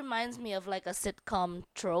 That reminds me of like a sitcom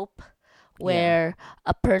trope where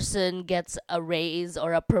a person gets a raise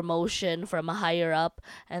or a promotion from a higher up,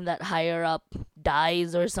 and that higher up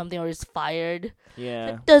dies or something, or is fired.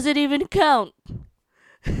 Yeah. Does it even count?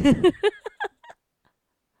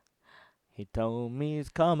 He told me it's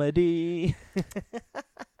comedy. That's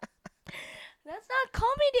not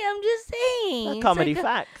comedy, I'm just saying. Not It's comedy like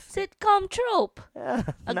facts. a sitcom trope. Yeah,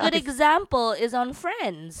 A nice. good example is on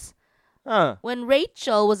Friends. Huh. When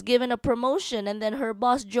Rachel was given a promotion and then her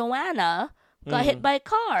boss Joanna got hit by a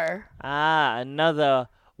car. Another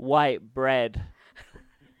white bread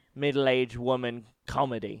middle-aged woman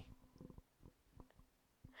comedy.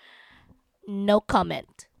 No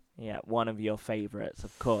comment. Yeah, one of your favorites,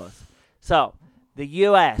 of course. So, the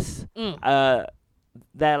US,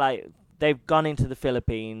 they've gone into the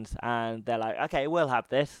Philippines and they're like, okay, we'll have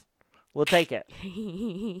this. We'll take it.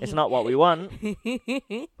 It's not what we want,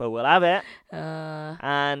 but we'll have it.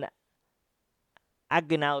 And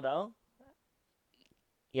Aguinaldo,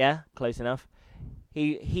 yeah, close enough.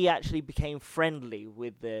 He actually became friendly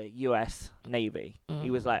with the US Navy.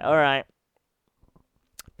 He was like, all right,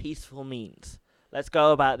 peaceful means. Let's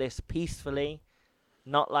go about this peacefully,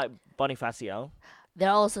 not like Bonifacio. They're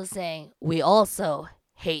also saying we also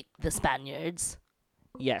hate the Spaniards.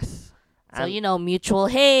 Yes. So, And, mutual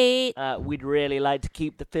hate. we'd really like to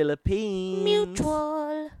keep the Philippines.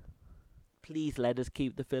 Mutual. Please let us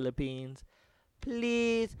keep the Philippines.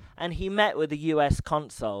 Please. And he met with the US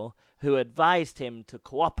consul who advised him to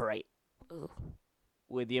cooperate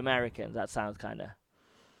with the Americans. That sounds kind of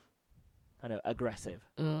aggressive.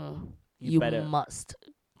 You better. must.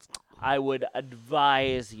 I would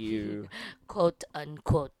advise you. Quote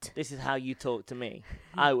unquote. This is how you talk to me.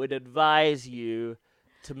 I would advise you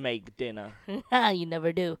to make dinner. You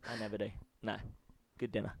never do. I never do. No.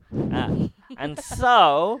 Good dinner. And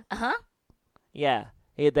so, yeah,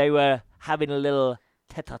 they were having a little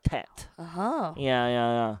tete-a-tete.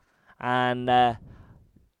 Yeah. And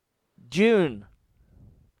June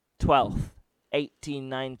 12th,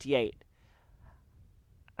 1898,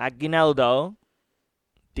 Aguinaldo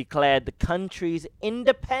declared the country's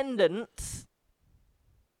independence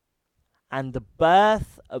and the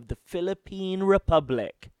birth of the Philippine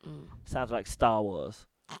Republic. Sounds like Star Wars.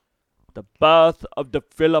 The birth of the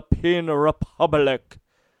Philippine Republic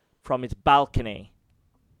from his balcony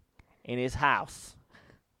in his house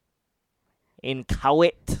in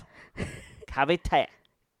Cavite.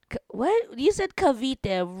 What? You said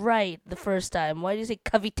Cavite right the first time. Why did you say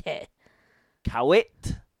Cavite?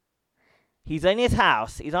 Cavite. He's in his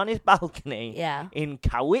house. He's on his balcony. Yeah. In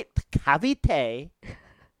Cavite.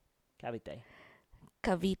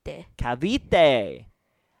 Cavite.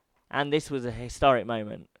 And this was a historic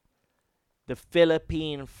moment. The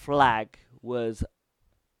Philippine flag was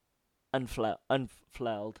unfurled.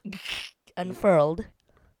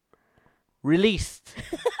 Released.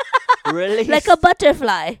 Released. Like a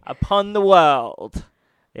butterfly. Upon the world.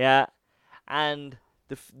 Yeah. And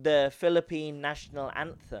the Philippine national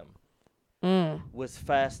anthem was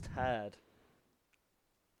first heard.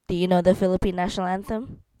 Do you know the Philippine national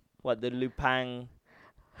anthem? What, the Lupang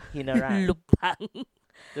Hinarang? Lupang.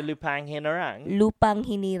 The Lupang Hinarang? Lupang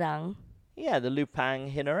hinirang. Yeah, the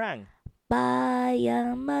Lupang Hinarang.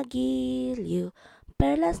 Bayang magiliw,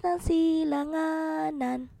 perlas ng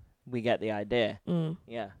silanganan. We get the idea.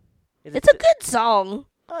 Yeah. It's a good song.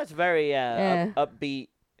 Oh, it's very upbeat,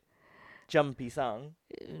 jumpy song.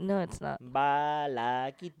 No, it's not.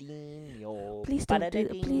 Balakitinyo. Please don't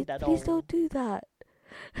do that.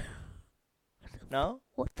 No?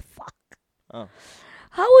 What the fuck? Oh.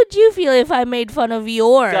 How would you feel if I made fun of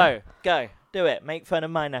your? Go. Do it. Make fun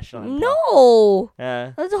of my national anthem. No.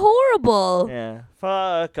 Yeah. That's horrible. Yeah.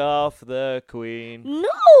 Fuck off the Queen.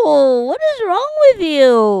 No. What is wrong with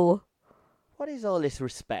you? What is all this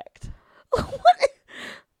respect? What?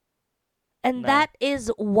 And No. that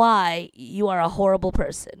is why you are a horrible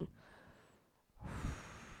person.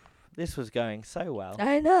 This was going so well.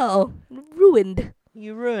 I know. Ruined.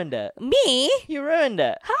 You ruined it. Me? You ruined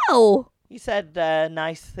it. How? You said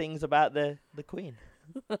nice things about the Queen.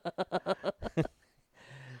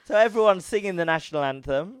 So everyone's singing the national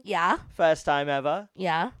anthem. Yeah. First time ever.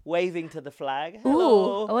 Yeah. Waving to the flag. Ooh.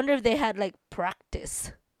 Hello. I wonder if they had like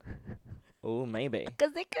practice. Oh, maybe.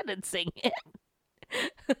 because they couldn't sing it.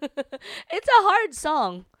 It's a hard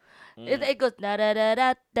song. It goes da da da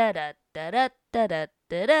da da da da da da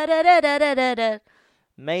da da da da da da da.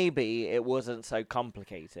 Maybe it wasn't so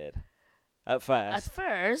complicated at At first.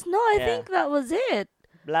 first, no, I Yeah. think that was it.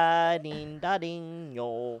 Blah ding da ding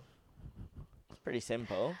yo. It's pretty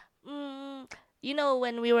simple. You know,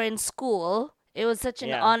 when we were in school, it was such an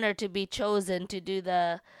Yeah. honor to be chosen to do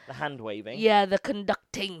the The hand waving. the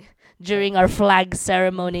conducting during our flag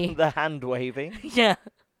ceremony. The hand waving. Yeah.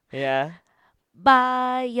 Yeah.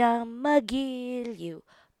 Bayang Magiliw,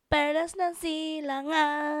 perlas ng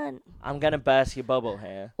silangan. I'm gonna burst your bubble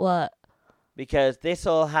here What? because this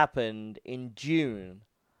all happened in June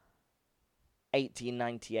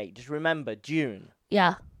 1898. Just remember June.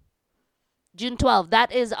 Yeah. June 12th.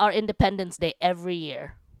 That is our Independence Day every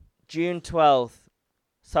year. June 12th.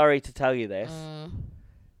 Sorry to tell you this.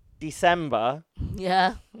 December,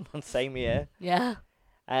 Yeah. same year. Yeah.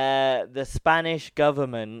 The Spanish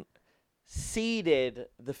government ceded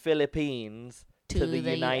the Philippines to the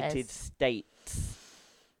United US. States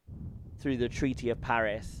through the Treaty of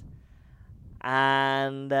Paris.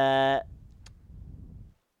 And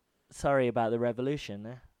sorry about the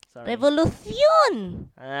revolution. Sorry. Revolucion.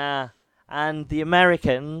 And the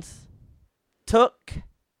Americans took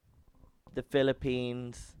the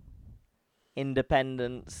Philippines.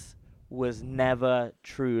 Independence was never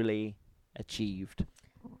truly achieved.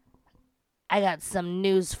 I got some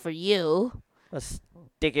news for you. Let's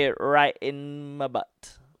stick it right in my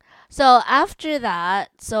butt. So after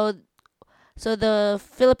that, so the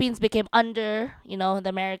Philippines became under, the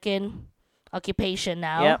American occupation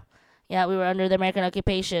now. Yep. Yeah, we were under the American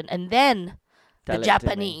occupation, and then the Tell it to me.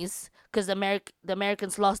 Japanese, because the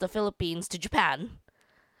Americans lost the Philippines to Japan.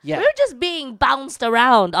 Yeah. We were just being bounced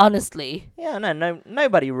around, honestly. Yeah,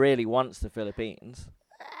 nobody really wants the Philippines.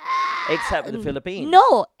 Except the Philippines.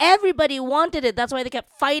 No, everybody wanted it. That's why they kept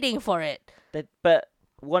fighting for it. But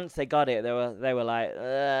once they got it, they were like,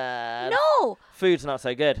 No, food's not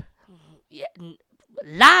so good. yeah,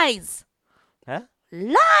 lies, Huh?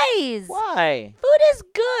 lies. Why? Food is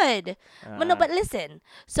good. But no, but listen.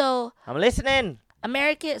 So I'm listening.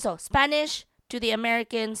 Spanish to the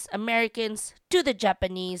Americans, Americans to the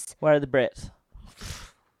Japanese. Where are the Brits?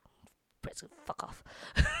 Brits, fuck off.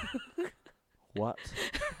 What?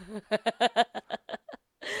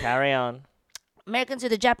 Carry on. Americans to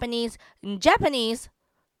the Japanese. And Japanese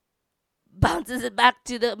bounces it back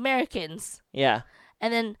to the Americans. Yeah.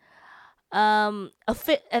 And then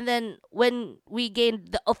and then when we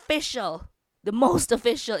gained the most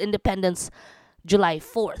official independence, July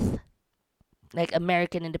 4th, like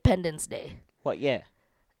American Independence Day. What year?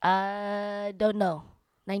 I don't know.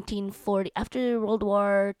 1940, after World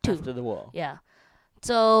War II. After the war. Yeah.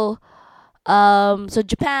 So so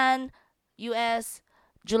Japan, US,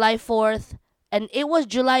 July 4th, and it was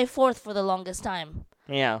July 4th for the longest time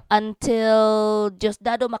Yeah. until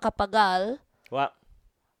Diosdado Macapagal, What?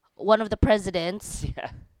 one of the presidents,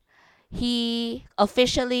 Yeah. he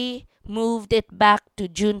officially moved it back to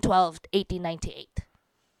June 12th, 1898.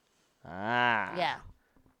 Ah. Yeah.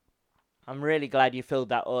 I'm really glad you filled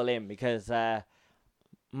that all in because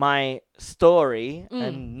my story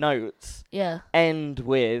and notes Yeah. end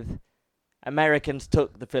with Americans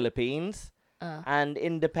took the Philippines Uh, and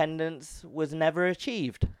independence was never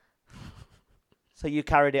achieved. So you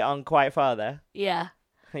carried it on quite far there. yeah.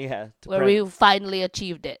 Yeah. Where we finally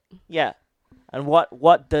achieved it. Yeah. And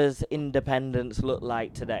what does independence look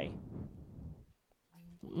like today?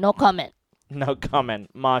 No comment. No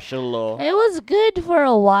comment. Martial law. It was good for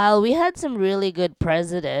a while. We had some really good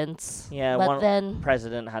presidents. Yeah, But one then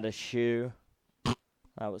president had a shoe.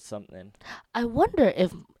 That was something. I wonder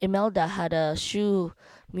if Imelda had a shoe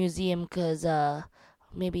museum because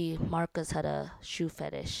maybe Marcus had a shoe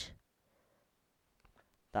fetish.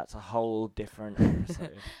 That's a whole different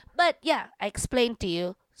episode. But yeah, I explained to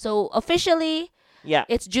you. So officially, Yeah.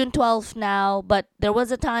 it's June 12th now, but there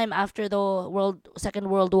was a time after the Second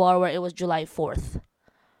World War where it was July 4th.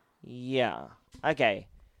 Yeah. Okay.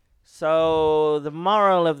 So the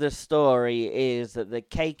moral of the story is that the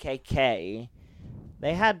KKK,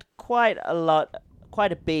 they had quite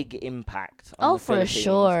a big impact on Oh, the for Philippines,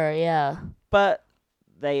 sure, yeah. but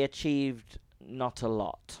they achieved not a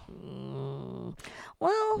lot.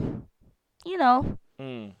 Well, you know.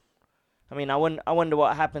 I mean, I wonder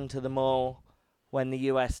what happened to them all when the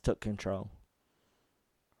US took control.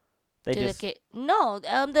 They just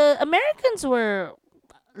The Americans were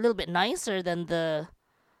a little bit nicer than the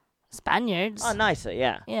Spaniards. nicer,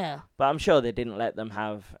 yeah. Yeah. But I'm sure they didn't let them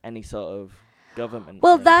have any sort of government.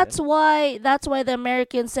 Well, thing, that's why the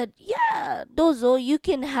Americans said, "Yeah, Dozo, you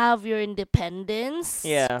can have your independence."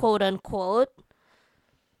 Yeah. Quote unquote.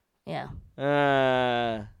 Yeah.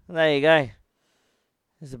 There you go.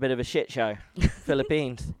 It's a bit of a shit show.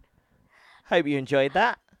 Philippines. Hope you enjoyed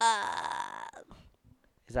that.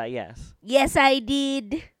 Is that yes? Yes, I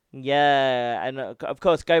did. Yeah, and of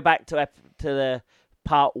course, go back to the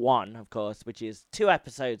part 1, of course, which is 2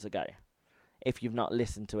 episodes ago. If you've not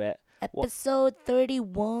listened to it, Episode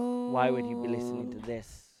 31. why would you be listening to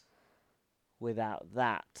this without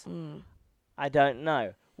that? I don't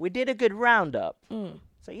know. We did a good roundup,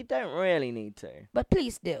 so you don't really need to. But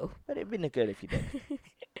please do. But it'd been good if you did.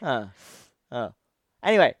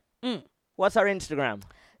 Anyway, what's our Instagram?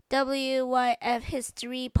 WYF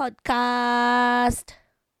History Podcast,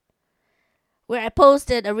 where I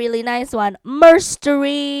posted a really nice one.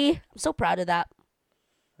 Merstery. I'm so proud of that.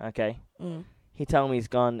 Okay. He told me he's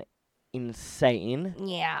gone insane.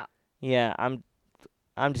 Yeah. Yeah, I'm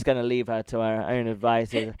just gonna leave her to her own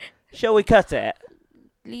advices. Shall we cut it?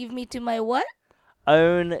 Leave me to my what?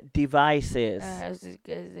 Own devices. I was just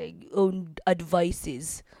gonna say own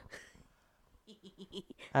advices.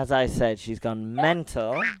 As I said, she's gone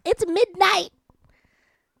mental. It's midnight.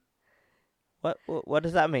 What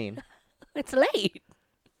does that mean? It's late.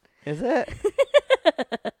 Is it?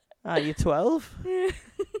 Are you 12?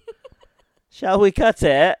 Shall we cut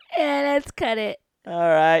it? Yeah, let's cut it. All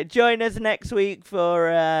right. Join us next week for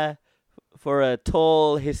a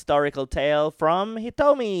tall historical tale from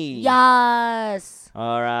Hitomi. Yes.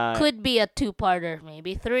 All right. Could be a 2-parter,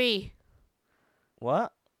 maybe 3.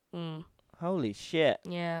 What? Holy shit.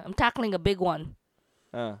 Yeah, I'm tackling a big one.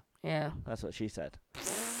 Oh, Yeah. that's what she said.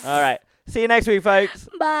 All right. See you next week, folks.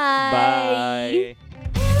 Bye. Bye.